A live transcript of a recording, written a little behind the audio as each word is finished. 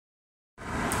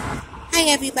Hi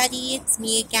everybody, it's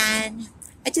me again.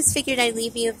 I just figured I'd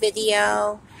leave you a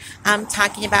video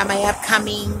talking about my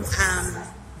upcoming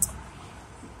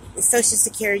Social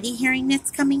Security hearing that's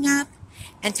coming up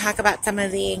and talk about some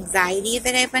of the anxiety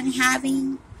that I've been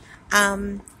having.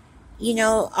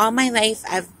 All my life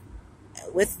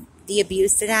with the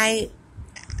abuse that I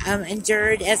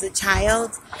endured as a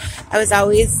child, I was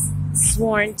always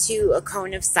sworn to a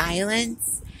cone of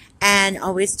silence and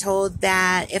always told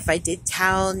that if I did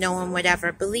tell, no one would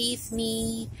ever believe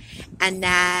me, and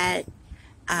that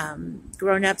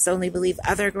grown-ups only believe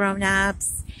other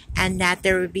grown-ups, and that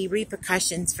there would be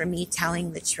repercussions for me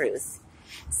telling the truth.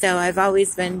 So I've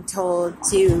always been told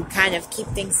to kind of keep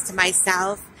things to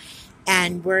myself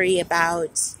and worry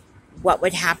about what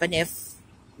would happen if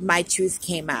my truth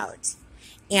came out.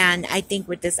 And I think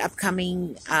with this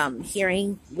upcoming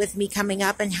hearing, with me coming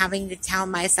up and having to tell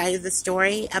my side of the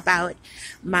story about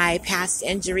my past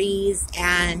injuries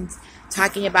and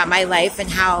talking about my life and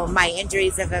how my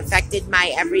injuries have affected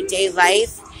my everyday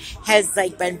life has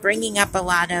been bringing up a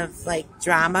lot of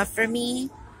drama for me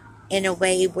in a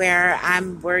way where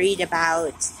I'm worried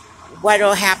about what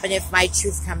will happen if my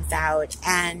truth comes out,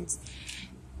 and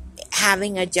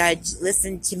having a judge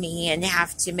listen to me and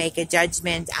have to make a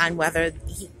judgment on whether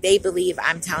they believe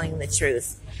I'm telling the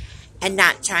truth and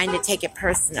not trying to take it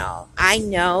personal. I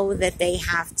know that they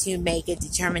have to make a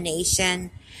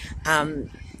determination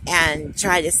and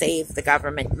try to save the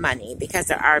government money, because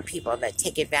there are people that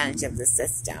take advantage of the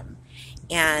system.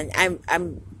 And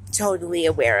I'm totally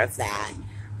aware of that.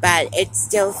 But it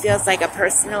still feels like a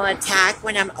personal attack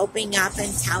when I'm opening up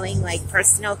and telling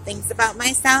personal things about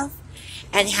myself,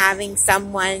 and having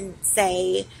someone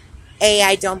say, A,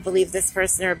 I don't believe this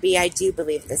person, or B, I do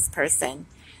believe this person.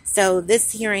 So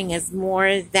this hearing is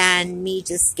more than me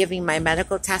just giving my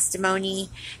medical testimony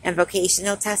and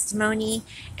vocational testimony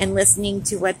and listening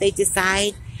to what they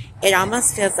decide. It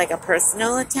almost feels like a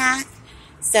personal attack.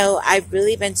 So I've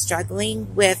really been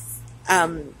struggling with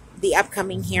the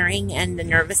upcoming hearing and the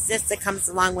nervousness that comes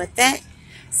along with it.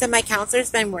 So my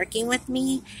counselor's been working with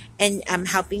me and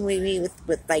helping me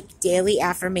with daily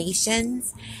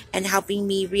affirmations and helping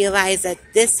me realize that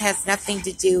this has nothing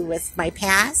to do with my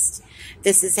past.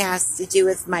 This has to do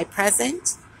with my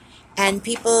present. And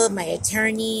people, my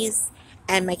attorneys,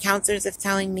 and my counselors are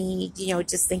telling me,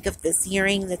 just think of this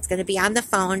hearing that's going to be on the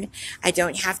phone. I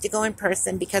don't have to go in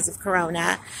person because of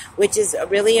Corona, which is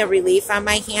really a relief on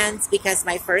my hands, because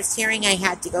my first hearing I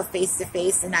had to go face to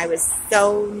face and I was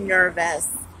so nervous.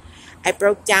 I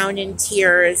broke down in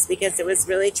tears because it was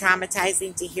really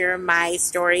traumatizing to hear my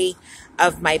story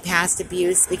of my past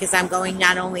abuse, because I'm going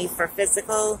not only for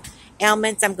physical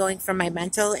ailments, I'm going for my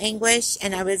mental anguish.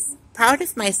 And I was proud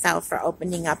of myself for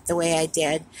opening up the way I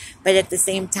did. But at the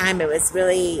same time, it was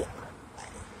really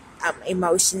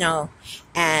emotional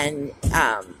and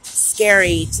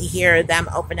scary to hear them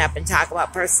open up and talk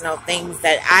about personal things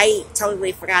that I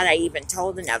totally forgot I even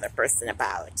told another person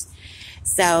about.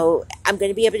 So I'm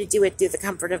going to be able to do it through the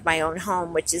comfort of my own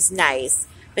home, which is nice,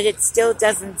 but it still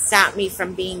doesn't stop me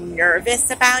from being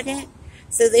nervous about it.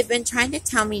 So they've been trying to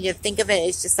tell me to think of it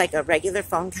as just like a regular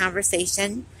phone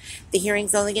conversation. The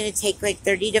hearing's only going to take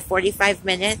 30 to 45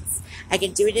 minutes. I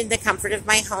can do it in the comfort of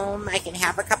my home. I can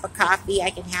have a cup of coffee.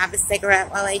 I can have a cigarette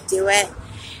while I do it.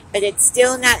 But it's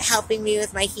still not helping me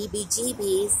with my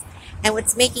heebie-jeebies. And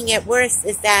what's making it worse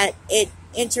is that it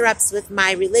interrupts with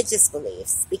my religious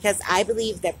beliefs, because I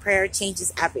believe that prayer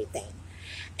changes everything.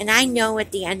 And I know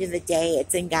at the end of the day,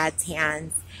 it's in God's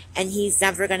hands, and He's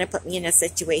never going to put me in a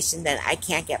situation that I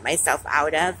can't get myself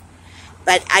out of.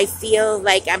 But I feel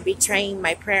like I'm betraying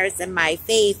my prayers and my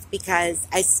faith because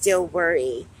I still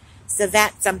worry. So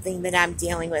that's something that I'm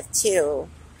dealing with too.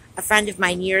 A friend of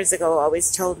mine years ago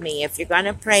always told me, if you're going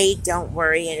to pray, don't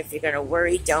worry. And if you're going to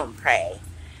worry, don't pray.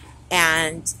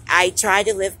 And I try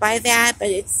to live by that, but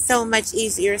it's so much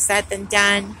easier said than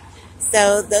done.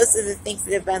 So those are the things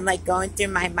that have been going through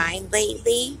my mind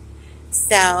lately.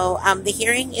 So the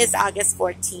hearing is August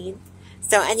 14th.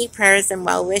 So any prayers and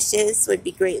well wishes would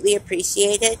be greatly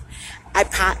appreciated. I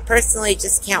personally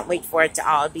just can't wait for it to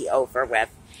all be over with.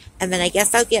 And then I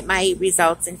guess I'll get my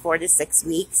results in 4 to 6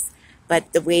 weeks.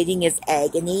 But the waiting is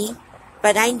agony.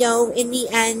 But I know in the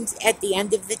end, at the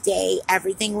end of the day,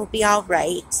 everything will be all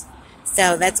right.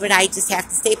 So that's what I just have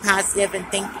to stay positive and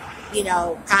think,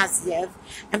 positive.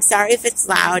 I'm sorry if it's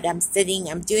loud. I'm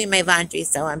doing my laundry,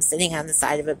 so I'm sitting on the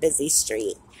side of a busy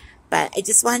street. But I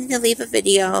just wanted to leave a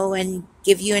video and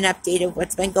give you an update of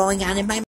what's been going on in my